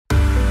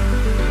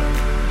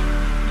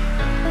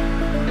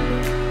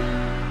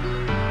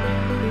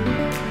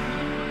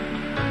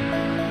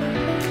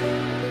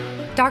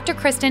Dr.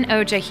 Kristen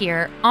Oja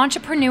here,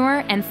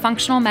 entrepreneur and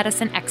functional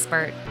medicine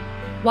expert.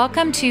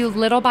 Welcome to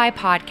Little by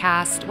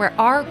Podcast, where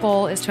our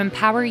goal is to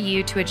empower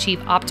you to achieve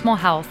optimal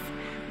health,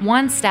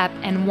 one step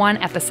and one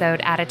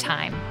episode at a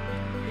time.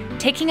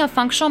 Taking a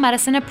functional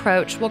medicine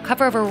approach will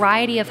cover a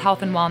variety of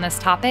health and wellness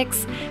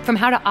topics, from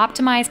how to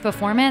optimize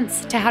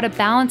performance to how to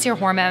balance your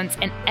hormones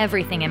and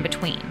everything in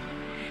between.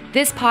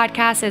 This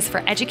podcast is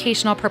for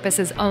educational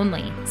purposes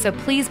only, so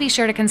please be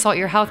sure to consult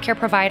your healthcare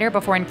provider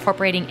before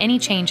incorporating any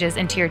changes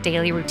into your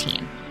daily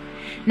routine.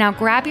 Now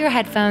grab your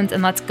headphones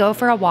and let's go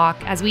for a walk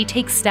as we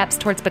take steps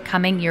towards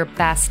becoming your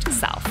best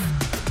self.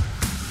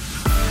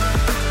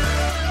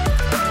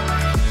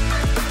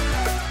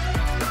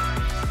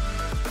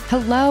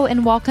 Hello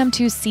and welcome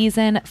to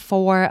season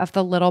 4 of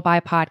the Little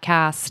by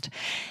Podcast.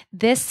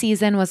 This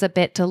season was a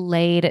bit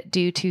delayed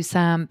due to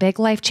some big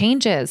life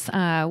changes.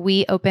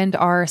 We opened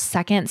our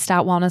second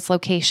Stout Wellness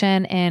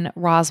location in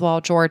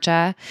Roswell,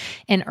 Georgia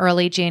in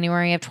early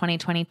January of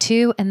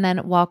 2022, and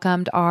then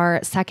welcomed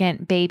our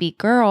second baby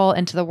girl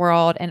into the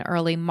world in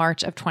early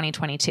March of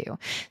 2022.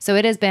 So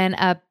it has been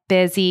a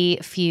busy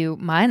few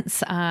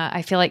months.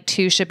 I feel like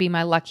 2 should be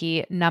my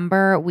lucky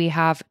number. We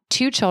have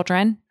 2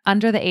 children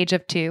under the age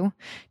of 2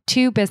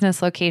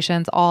 business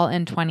locations, all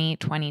in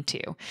 2022.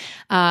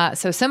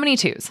 So many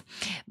 2s.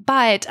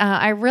 But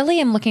I really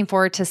am looking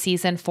forward to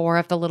season 4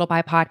 of the Little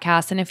by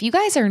Podcast. And if you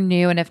guys are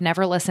new and have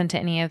never listened to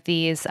any of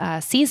these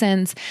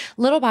seasons,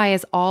 Little by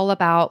is all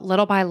about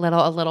little by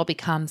little, a little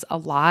becomes a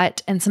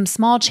lot, and some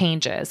small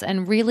changes,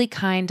 and really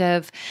kind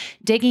of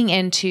digging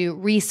into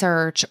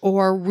research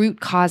or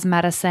root cause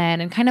medicine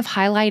and kind of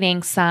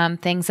highlighting some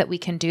things that we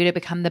can do to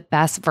become the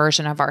best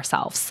version of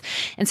ourselves.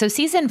 And so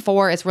season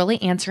 4 is really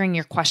answering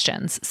your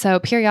questions. So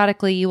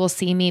periodically you will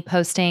see me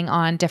posting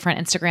on different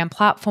Instagram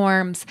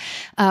platforms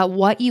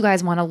what you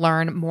guys want to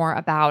learn more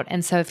about.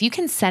 And so if you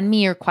can send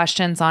me your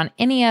questions on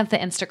any of the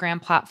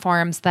Instagram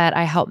platforms that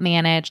I help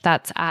manage,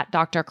 that's at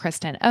Dr.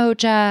 Kristen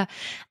Oja,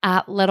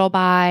 at Little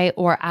by,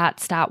 or at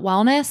Stout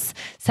Wellness,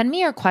 send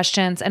me your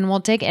questions and we'll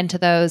dig into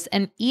those.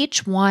 And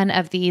each one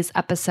of these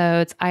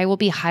episodes, I will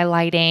be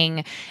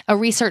highlighting a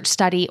research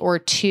study or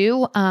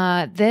 2.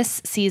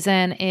 This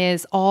season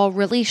is all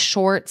really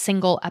short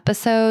single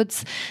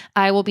episodes.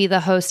 I will be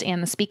the host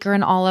and the speaker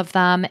in all of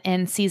them.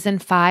 In season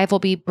 5, we'll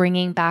be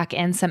bringing back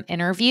in some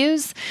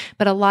interviews,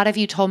 but a lot of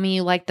you told me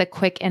you like the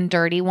quick and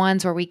dirty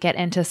ones where we get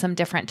into some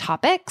different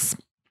topics.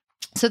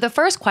 So the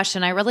first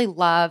question, I really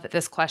love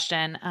this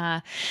question.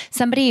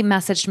 Somebody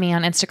messaged me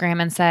on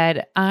Instagram and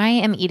said, I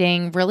am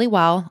eating really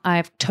well.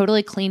 I've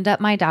totally cleaned up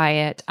my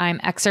diet. I'm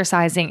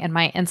exercising and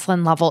my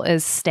insulin level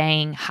is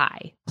staying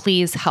high.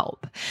 Please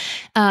help.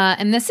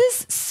 And this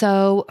is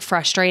so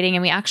frustrating.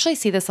 And we actually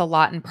see this a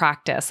lot in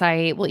practice.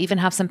 I will even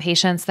have some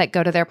patients that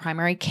go to their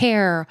primary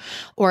care,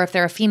 or if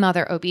they're a female,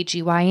 their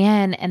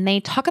OBGYN, and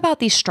they talk about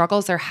these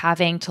struggles they're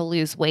having to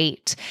lose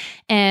weight.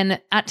 And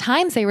at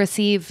times they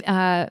receive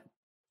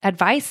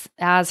advice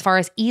as far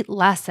as eat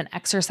less and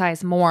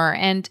exercise more.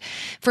 And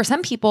for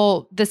some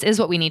people, this is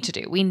what we need to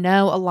do. We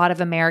know a lot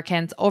of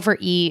Americans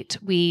overeat.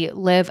 We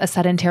live a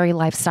sedentary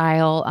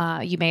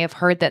lifestyle. You may have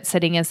heard that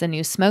sitting is the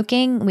new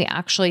smoking. We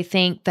actually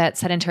think that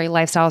sedentary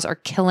lifestyles are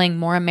killing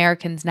more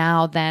Americans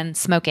now than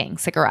smoking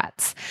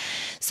cigarettes.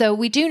 So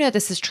we do know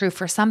this is true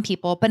for some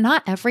people, but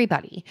not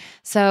everybody.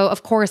 So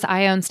of course,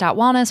 I own Stout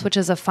Wellness, which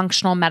is a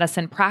functional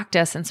medicine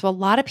practice. And so a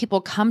lot of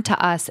people come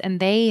to us and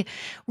they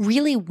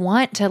really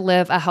want to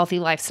live a healthy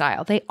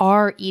lifestyle. They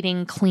are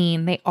eating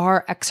clean, they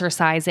are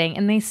exercising,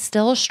 and they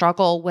still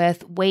struggle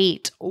with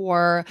weight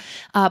or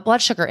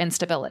blood sugar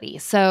instability.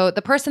 So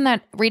the person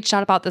that reached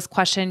out about this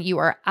question, you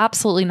are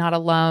absolutely not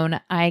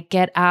alone. I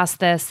get asked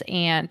this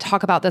and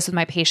talk about this with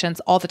my patients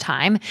all the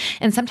time.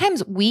 And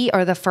sometimes we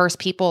are the first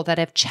people that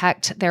have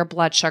checked their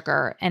blood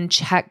sugar and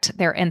checked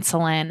their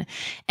insulin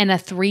and a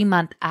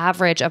 3-month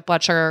average of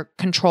blood sugar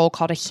control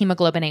called a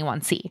hemoglobin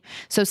A1C.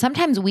 So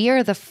sometimes we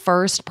are the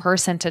first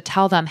person to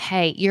tell them,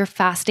 hey, you're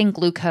fasting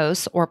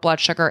glucose or blood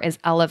sugar is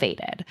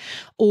elevated,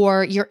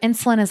 or your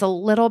insulin is a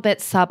little bit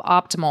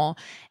suboptimal.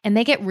 And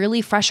they get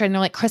really frustrated. And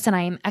they're like, Kristen,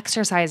 I am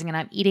exercising and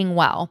I'm eating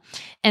well.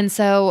 And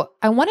so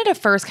I wanted to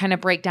first kind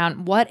of break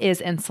down what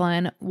is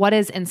insulin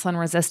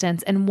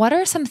resistance, and what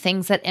are some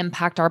things that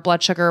impact our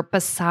blood sugar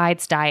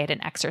besides diet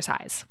and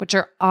exercise, which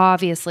are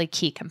obviously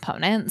key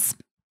components.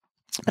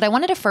 But I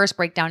wanted to first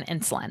break down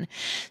insulin.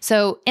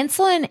 So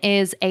insulin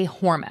is a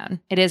hormone.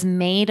 It is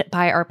made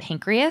by our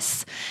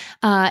pancreas.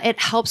 It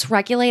helps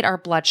regulate our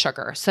blood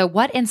sugar. So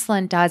what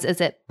insulin does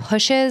is it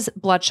pushes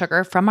blood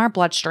sugar from our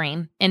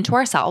bloodstream into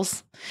our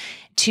cells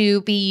to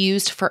be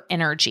used for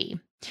energy.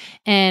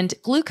 And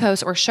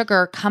glucose or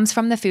sugar comes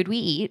from the food we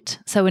eat.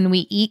 So when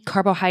we eat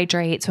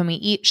carbohydrates, when we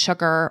eat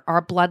sugar,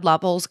 our blood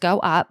levels go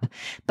up.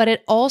 But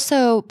it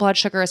also, blood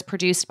sugar is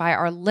produced by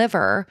our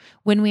liver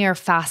when we are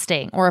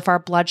fasting, or if our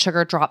blood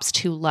sugar drops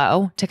too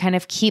low, to kind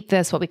of keep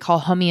this what we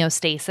call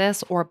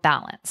homeostasis or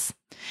balance.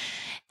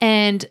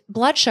 And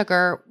blood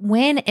sugar,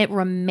 when it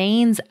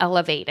remains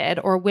elevated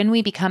or when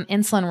we become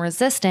insulin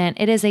resistant,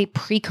 it is a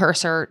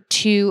precursor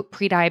to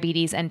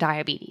prediabetes and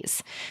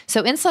diabetes.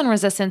 So insulin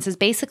resistance is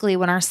basically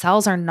when our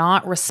cells are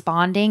not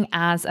responding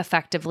as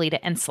effectively to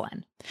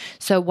insulin.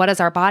 So what does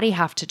our body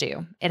have to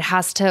do? It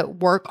has to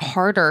work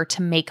harder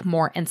to make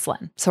more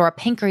insulin. So our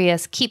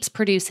pancreas keeps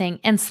producing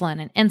insulin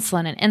and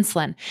insulin and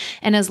insulin.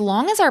 And as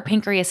long as our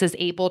pancreas is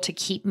able to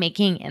keep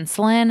making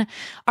insulin,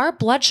 our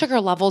blood sugar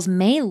levels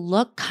may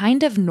look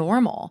kind of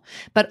normal.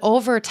 But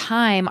over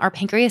time, our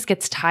pancreas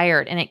gets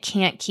tired and it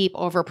can't keep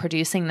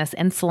overproducing this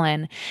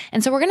insulin.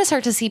 And so we're going to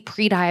start to see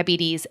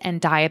prediabetes and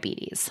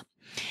diabetes.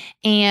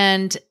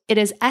 And it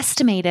is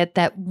estimated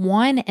that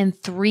 1 in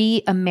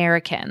 3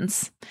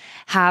 Americans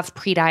have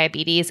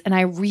prediabetes, and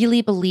I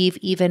really believe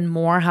even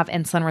more have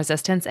insulin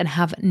resistance and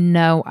have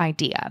no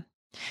idea.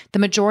 The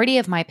majority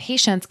of my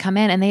patients come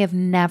in and they have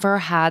never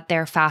had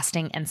their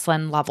fasting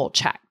insulin level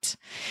checked.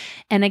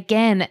 And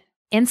again,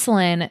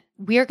 insulin,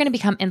 we are going to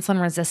become insulin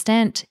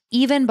resistant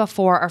even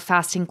before our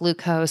fasting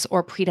glucose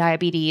or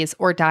prediabetes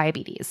or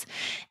diabetes.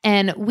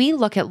 And we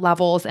look at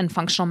levels in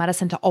functional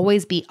medicine to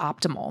always be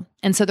optimal.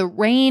 And so the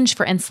range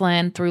for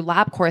insulin through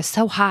LabCorp is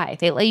so high.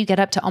 They let you get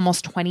up to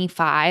almost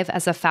 25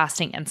 as a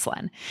fasting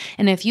insulin.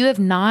 And if you have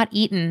not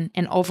eaten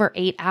in over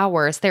 8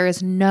 hours, there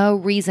is no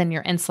reason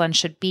your insulin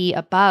should be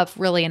above,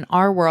 really in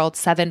our world,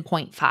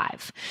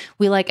 7.5.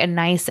 We like a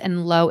nice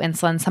and low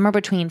insulin, somewhere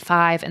between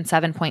 5 and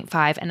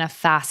 7.5 in a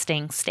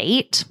fasting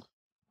state.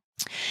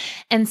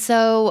 And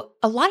so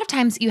a lot of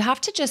times you have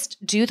to just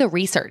do the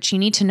research. You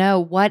need to know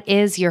what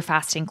is your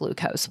fasting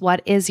glucose,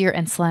 what is your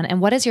insulin,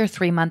 and what is your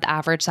 3-month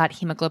average, that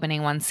hemoglobin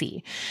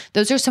A1C.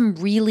 Those are some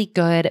really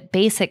good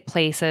basic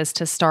places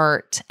to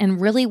start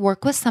and really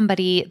work with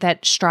somebody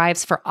that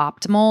strives for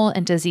optimal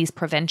and disease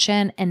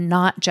prevention and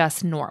not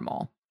just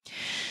normal.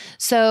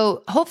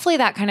 So hopefully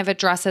that kind of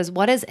addresses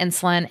what is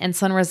insulin,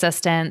 insulin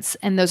resistance,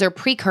 and those are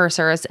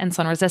precursors.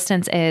 Insulin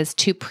resistance is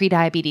to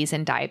prediabetes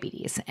and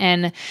diabetes.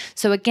 And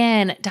so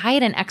again,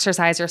 diet and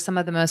exercise are some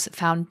of the most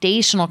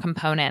foundational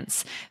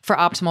components for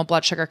optimal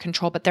blood sugar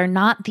control, but they're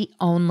not the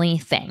only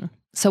thing.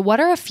 So what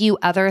are a few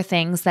other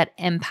things that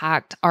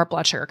impact our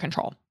blood sugar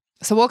control?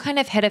 So we'll kind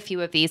of hit a few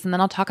of these, and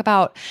then I'll talk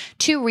about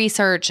 2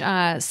 research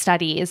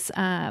studies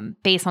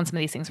based on some of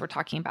these things we're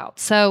talking about.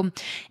 So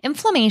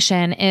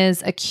inflammation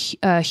is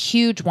a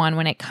huge one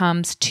when it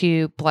comes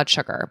to blood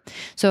sugar.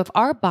 So if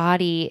our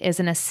body is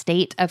in a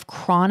state of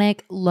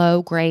chronic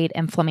low-grade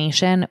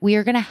inflammation, we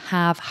are going to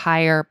have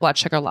higher blood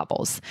sugar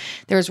levels.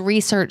 There's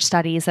research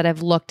studies that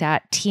have looked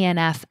at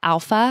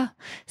TNF-alpha,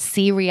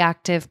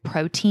 C-reactive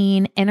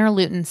protein,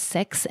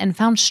 interleukin-6, and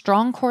found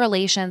strong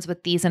correlations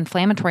with these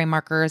inflammatory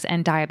markers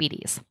and diabetes.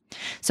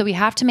 So we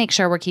have to make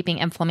sure we're keeping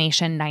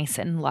inflammation nice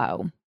and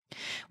low.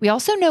 We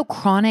also know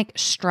chronic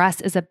stress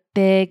is a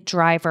big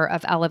driver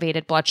of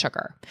elevated blood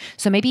sugar.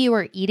 So maybe you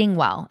are eating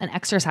well and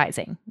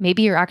exercising.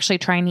 Maybe you're actually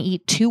trying to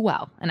eat too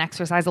well and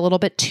exercise a little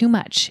bit too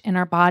much, and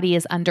our body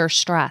is under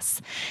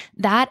stress.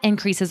 That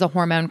increases a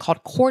hormone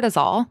called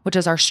cortisol, which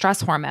is our stress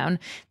hormone,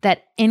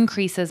 that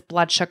increases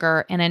blood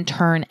sugar and in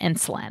turn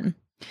insulin.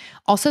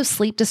 Also,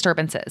 sleep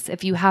disturbances.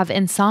 If you have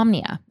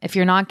insomnia, if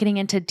you're not getting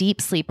into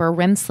deep sleep or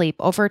REM sleep,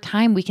 over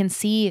time, we can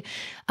see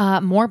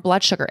more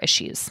blood sugar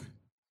issues.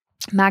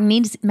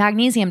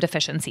 Magnesium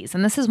deficiencies.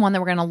 And this is one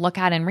that we're going to look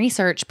at in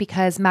research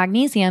because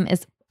magnesium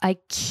is a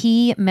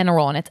key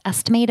mineral, and it's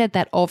estimated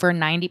that over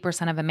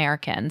 90% of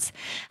Americans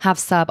have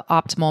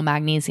suboptimal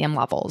magnesium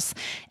levels.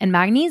 And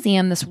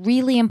magnesium, this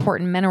really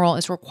important mineral,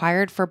 is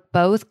required for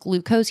both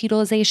glucose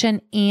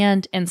utilization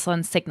and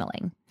insulin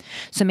signaling.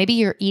 So maybe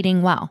you're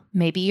eating well,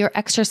 maybe you're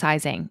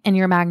exercising, and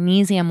your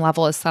magnesium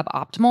level is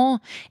suboptimal.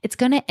 It's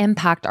going to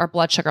impact our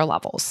blood sugar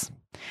levels.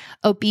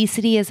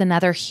 Obesity is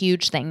another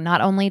huge thing.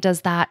 Not only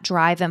does that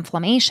drive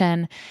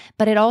inflammation,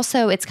 but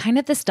it's kind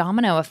of this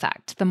domino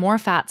effect. The more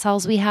fat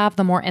cells we have,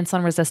 the more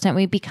insulin resistant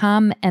we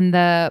become, and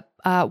the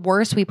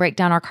worse we break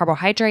down our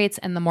carbohydrates,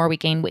 and the more we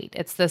gain weight.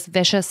 It's this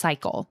vicious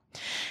cycle.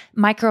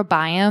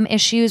 Microbiome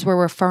issues, we're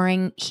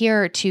referring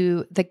here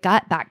to the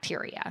gut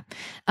bacteria.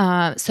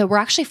 So we're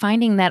actually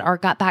finding that our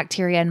gut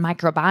bacteria and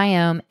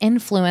microbiome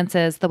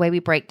influences the way we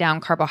break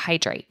down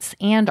carbohydrates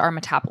and our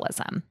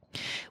metabolism.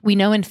 We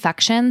know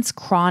infections,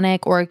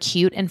 chronic or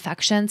acute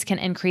infections, can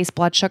increase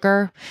blood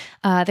sugar.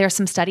 There are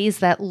some studies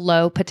that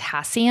low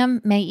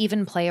potassium may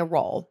even play a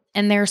role.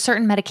 And there are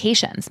certain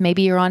medications.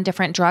 Maybe you're on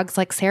different drugs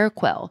like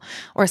Seroquel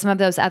or some of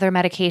those other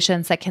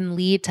medications that can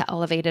lead to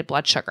elevated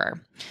blood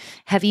sugar.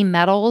 Heavy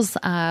metals,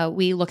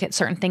 we look at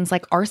certain things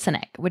like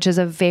arsenic, which is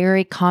a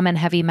very common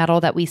heavy metal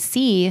that we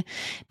see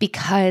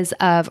because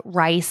of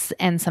rice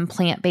and some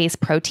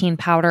plant-based protein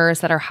powders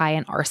that are high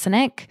in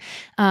arsenic.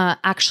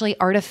 Actually,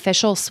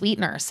 artificial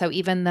sweeteners. So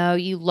even though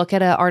you look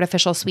at an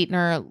artificial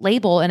sweetener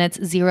label and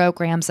it's 0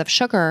 grams of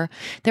sugar,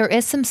 there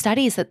is some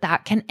studies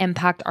that can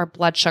impact our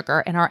blood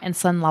sugar and our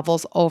insulin levels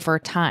over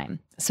time.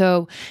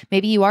 So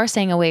maybe you are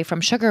staying away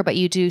from sugar, but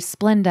you do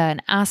Splenda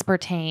and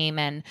aspartame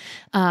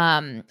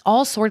and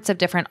all sorts of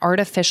different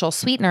artificial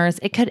sweeteners.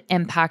 It could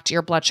impact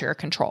your blood sugar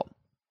control.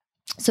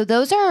 So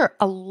those are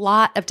a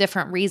lot of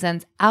different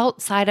reasons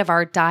outside of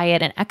our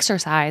diet and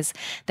exercise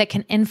that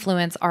can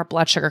influence our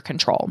blood sugar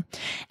control.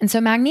 And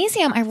so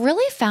magnesium, I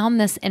really found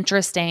this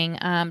interesting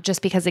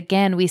just because,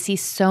 again, we see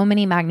so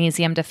many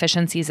magnesium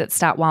deficiencies at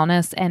Stat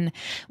Wellness, and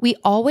we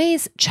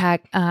always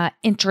check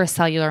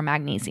intracellular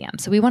magnesium.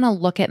 So we want to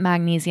look at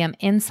magnesium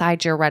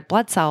inside your red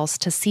blood cells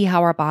to see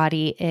how our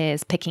body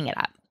is picking it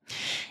up.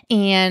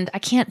 And I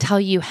can't tell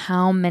you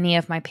how many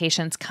of my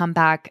patients come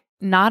back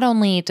not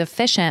only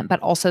deficient,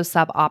 but also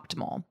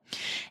suboptimal.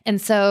 And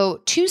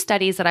so 2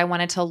 studies that I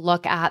wanted to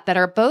look at that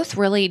are both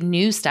really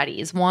new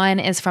studies.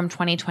 One is from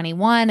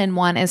 2021 and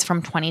one is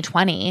from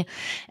 2020.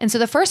 And so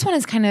the first one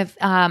is kind of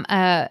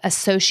a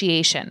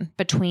association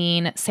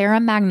between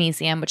serum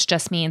magnesium, which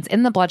just means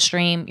in the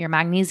bloodstream, your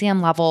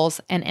magnesium levels,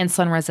 and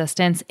insulin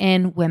resistance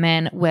in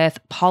women with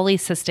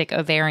polycystic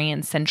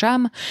ovarian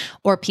syndrome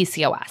or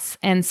PCOS.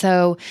 And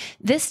so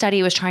this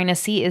study was trying to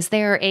see, is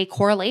there a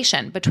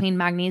correlation between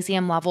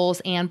magnesium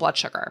levels and blood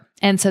sugar?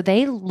 And so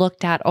they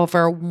looked at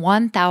over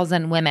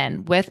 1,000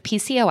 women with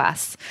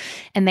PCOS,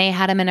 and they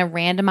had them in a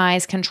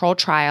randomized controlled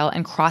trial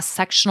and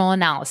cross-sectional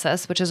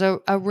analysis, which is a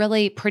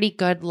really pretty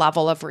good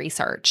level of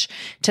research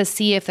to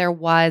see if there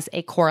was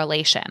a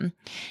correlation.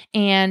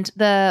 And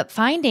the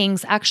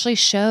findings actually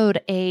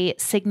showed a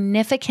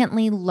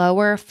significantly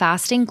lower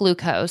fasting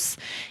glucose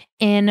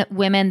in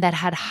women that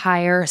had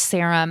higher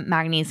serum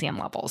magnesium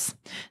levels.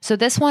 So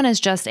this one is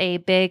just a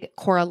big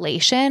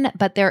correlation,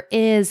 but there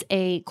is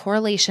a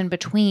correlation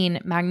between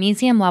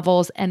magnesium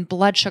levels and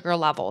blood sugar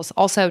levels.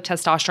 Also,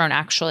 testosterone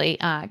actually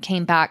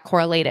came back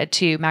correlated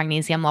to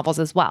magnesium levels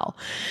as well.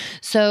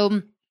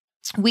 So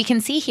we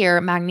can see here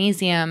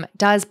magnesium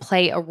does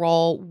play a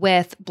role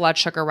with blood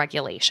sugar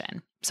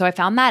regulation. So I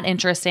found that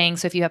interesting.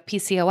 So if you have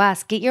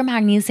PCOS, get your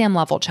magnesium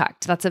level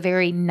checked. That's a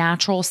very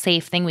natural,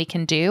 safe thing we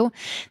can do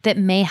that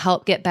may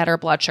help get better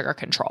blood sugar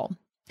control.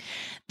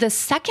 The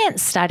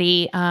second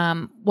study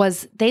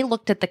was they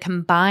looked at the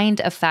combined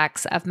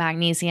effects of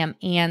magnesium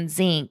and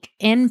zinc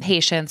in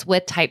patients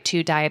with type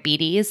 2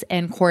 diabetes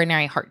and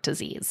coronary heart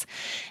disease.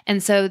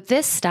 And so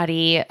this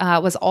study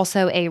was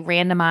also a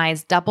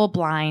randomized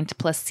double-blind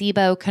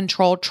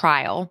placebo-controlled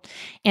trial.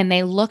 And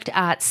they looked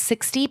at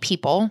 60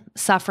 people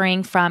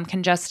suffering from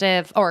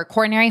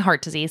coronary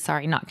heart disease,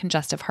 not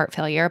congestive heart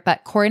failure,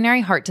 but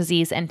coronary heart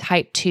disease and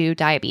type 2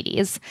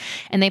 diabetes.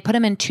 And they put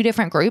them in 2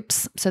 different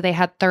groups. So they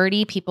had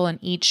 30 people in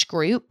each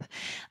group.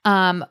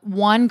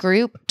 One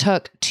group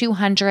took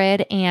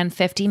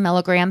 250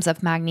 milligrams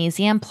of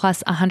magnesium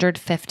plus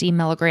 150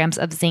 milligrams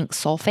of zinc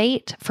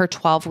sulfate for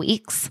 12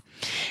 weeks.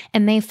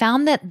 And they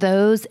found that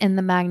those in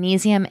the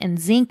magnesium and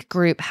zinc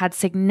group had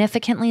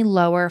significantly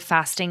lower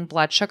fasting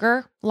blood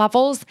sugar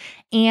levels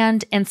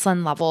and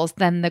insulin levels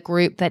than the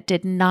group that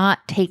did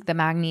not take the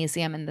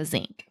magnesium and the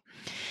zinc.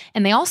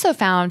 And they also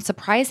found,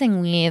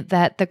 surprisingly,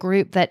 that the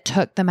group that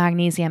took the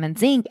magnesium and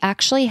zinc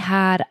actually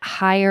had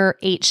higher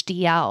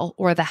HDL,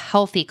 or the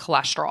healthy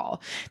cholesterol,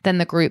 than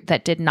the group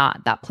that did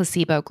not, that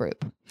placebo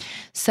group.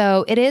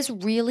 So it is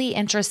really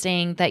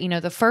interesting that,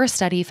 the first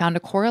study found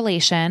a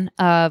correlation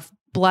of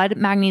blood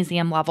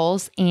magnesium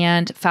levels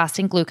and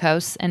fasting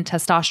glucose and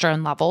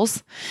testosterone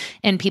levels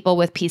in people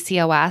with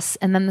PCOS.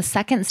 And then the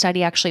second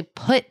study actually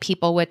put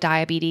people with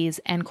diabetes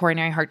and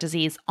coronary heart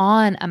disease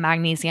on a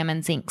magnesium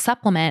and zinc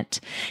supplement,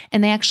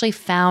 and they actually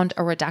found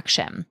a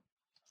reduction.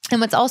 And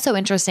what's also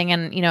interesting,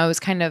 and it was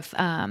kind of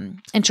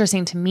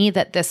interesting to me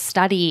that this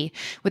study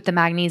with the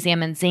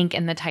magnesium and zinc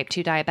in the type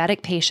 2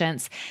 diabetic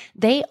patients,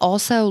 they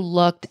also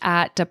looked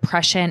at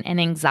depression and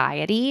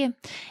anxiety,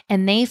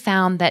 and they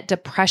found that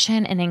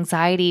depression and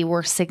anxiety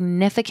were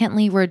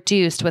significantly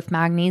reduced with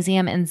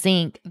magnesium and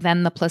zinc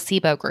than the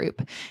placebo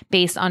group,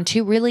 based on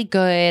 2 really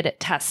good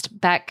tests,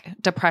 Beck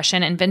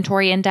Depression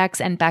Inventory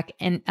Index and Beck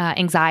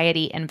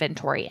Anxiety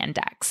Inventory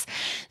Index.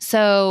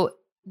 So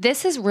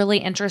this is really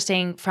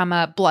interesting from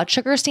a blood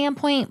sugar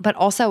standpoint, but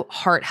also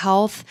heart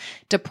health,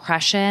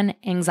 depression,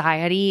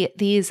 anxiety.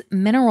 These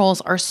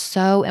minerals are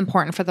so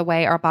important for the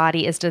way our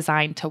body is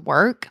designed to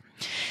work.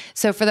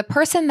 So for the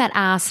person that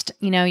asked,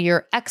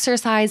 you're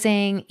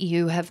exercising,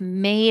 you have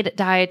made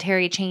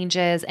dietary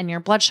changes, and your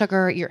blood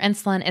sugar, your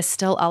insulin is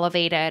still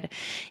elevated,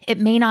 it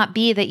may not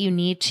be that you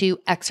need to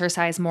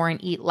exercise more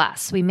and eat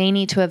less. We may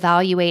need to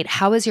evaluate,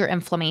 how is your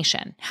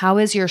inflammation? How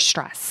is your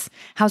stress?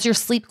 How's your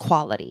sleep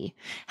quality?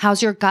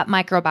 How's your gut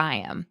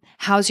microbiome?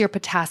 How's your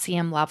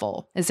potassium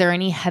level? Is there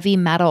any heavy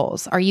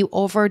metals? Are you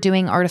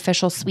overdoing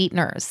artificial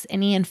sweeteners?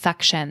 Any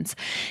infections?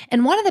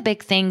 And one of the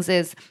big things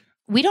is,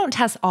 we don't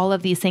test all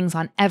of these things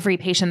on every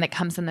patient that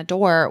comes in the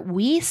door.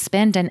 We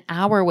spend an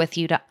hour with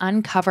you to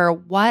uncover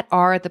what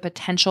are the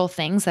potential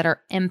things that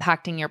are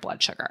impacting your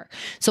blood sugar.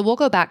 So we'll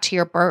go back to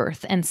your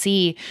birth and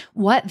see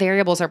what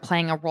variables are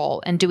playing a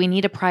role. And do we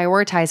need to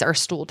prioritize our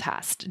stool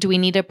test? Do we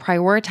need to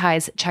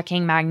prioritize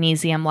checking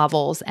magnesium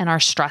levels and our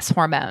stress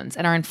hormones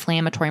and our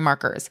inflammatory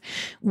markers?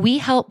 We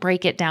help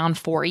break it down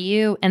for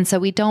you. And so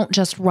we don't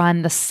just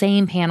run the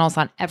same panels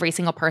on every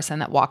single person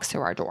that walks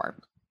through our door.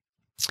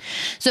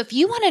 So if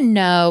you want to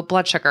know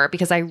blood sugar,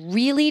 because I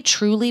really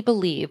truly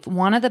believe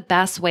one of the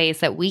best ways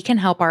that we can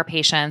help our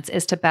patients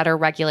is to better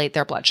regulate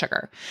their blood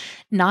sugar.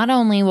 Not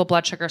only will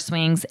blood sugar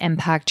swings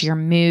impact your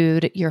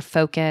mood, your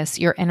focus,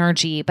 your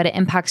energy, but it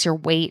impacts your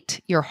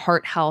weight, your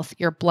heart health,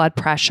 your blood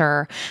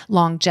pressure,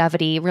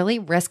 longevity, really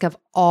risk of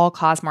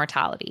all-cause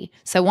mortality.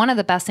 So one of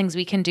the best things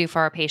we can do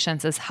for our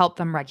patients is help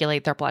them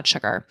regulate their blood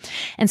sugar.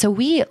 And so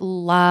we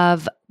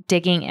love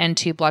digging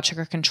into blood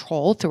sugar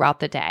control throughout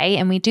the day.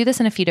 And we do this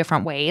in a few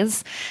different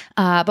ways.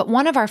 But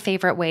one of our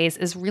favorite ways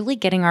is really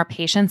getting our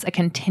patients a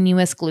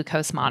continuous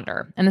glucose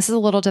monitor. And this is a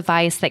little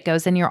device that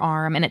goes in your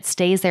arm and it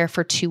stays there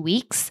for 2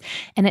 weeks.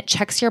 And it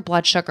checks your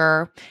blood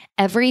sugar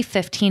every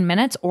 15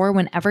 minutes or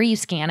whenever you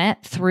scan it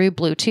through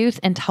Bluetooth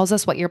and tells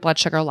us what your blood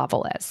sugar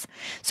level is.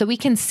 So we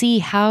can see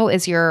how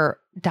is your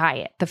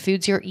diet, the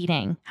foods you're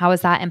eating, how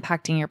is that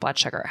impacting your blood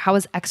sugar? How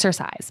is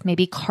exercise,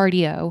 maybe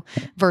cardio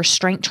versus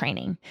strength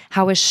training?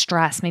 How is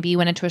stress? Maybe you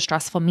went into a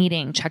stressful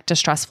meeting, checked a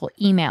stressful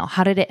email.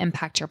 How did it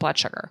impact your blood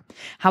sugar?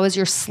 How is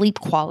your sleep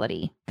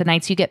quality? The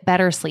nights you get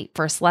better sleep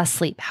versus less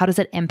sleep, how does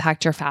it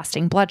impact your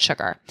fasting blood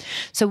sugar?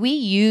 So we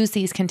use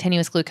these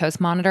continuous glucose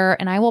monitor,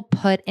 and I will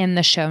put in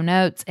the show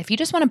notes. If you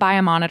just want to buy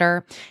a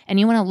monitor and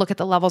you want to look at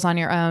the levels on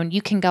your own,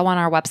 you can go on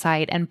our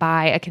website and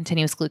buy a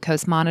continuous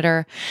glucose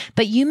monitor.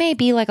 But you may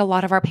be like a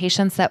lot of our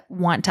patients that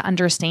want to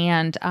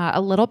understand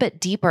a little bit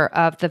deeper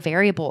of the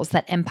variables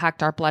that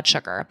impact our blood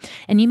sugar.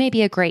 And you may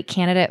be a great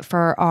candidate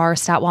for our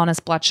Stat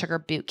Wellness Blood Sugar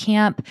Boot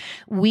Camp.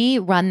 We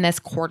run this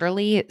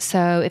quarterly.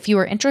 So if you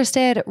are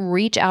interested,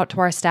 reach out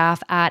to our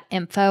staff at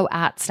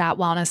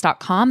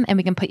info@statwellness.com and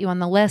we can put you on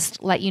the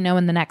list, let you know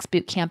when the next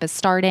boot camp is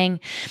starting.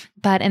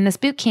 But in this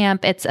boot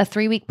camp, it's a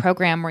 3-week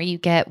program where you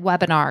get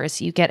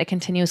webinars, you get a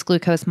continuous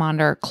glucose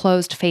monitor,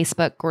 closed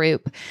Facebook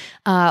group,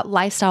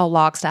 lifestyle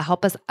logs to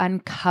help us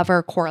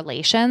uncover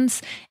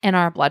correlations in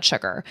our blood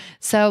sugar.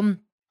 So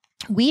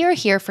we are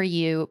here for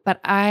you, but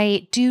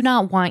I do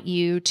not want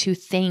you to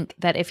think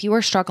that if you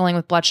are struggling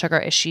with blood sugar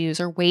issues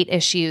or weight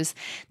issues,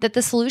 that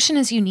the solution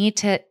is you need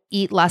to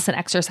eat less and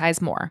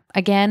exercise more.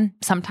 Again,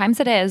 sometimes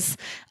it is,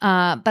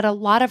 but a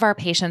lot of our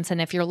patients,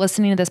 and if you're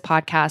listening to this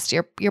podcast,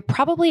 you're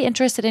probably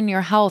interested in your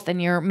health and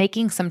you're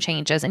making some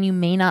changes and you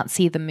may not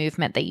see the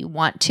movement that you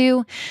want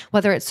to,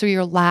 whether it's through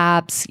your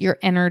labs, your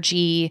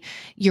energy,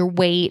 your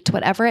weight,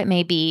 whatever it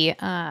may be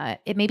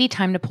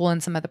time to pull in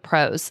some of the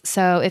pros.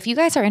 So if you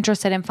guys are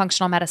interested in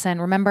functional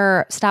medicine,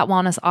 remember Stat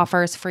Wellness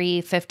offers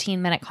free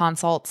 15-minute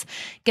consults.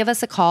 Give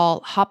us a call,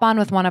 hop on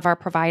with one of our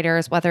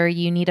providers, whether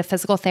you need a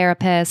physical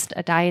therapist,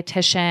 a dietitian,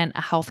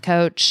 a health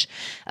coach,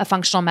 a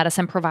functional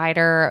medicine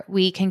provider.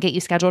 We can get you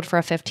scheduled for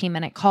a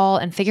 15-minute call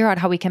and figure out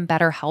how we can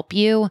better help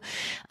you.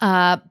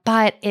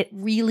 But it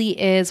really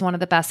is one of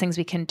the best things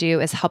we can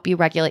do is help you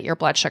regulate your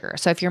blood sugar.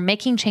 So if you're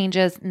making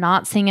changes,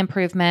 not seeing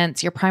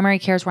improvements, your primary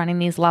care is running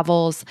these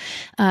levels,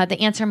 the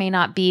answer may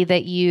not be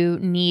that you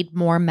need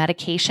more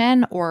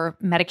medication or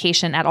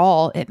medication at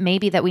all. It may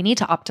be that we need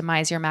to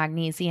optimize your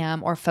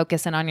magnesium or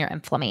focus in on your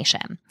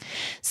inflammation.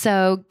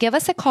 So give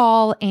us a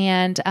call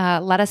and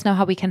let us know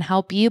how we can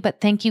help you.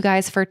 But thank you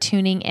guys for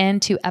tuning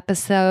in to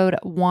episode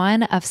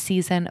 1 of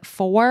season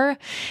 4.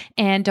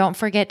 And don't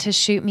forget to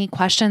shoot me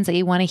questions that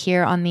you want to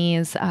hear on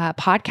these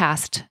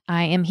podcasts.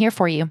 I am here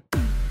for you.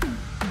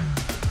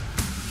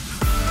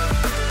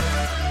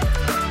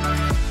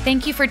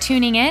 Thank you for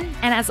tuning in.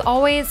 And as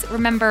always,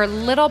 remember,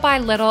 little by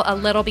little, a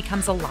little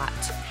becomes a lot.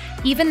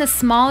 Even the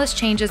smallest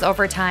changes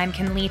over time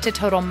can lead to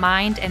total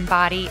mind and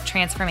body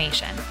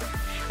transformation.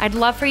 I'd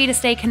love for you to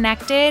stay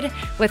connected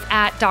with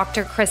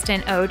 @Dr.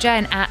 Kristen Oja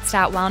and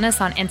 @Stat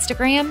Wellness on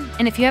Instagram.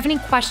 And if you have any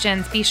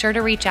questions, be sure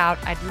to reach out.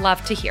 I'd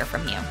love to hear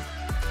from you.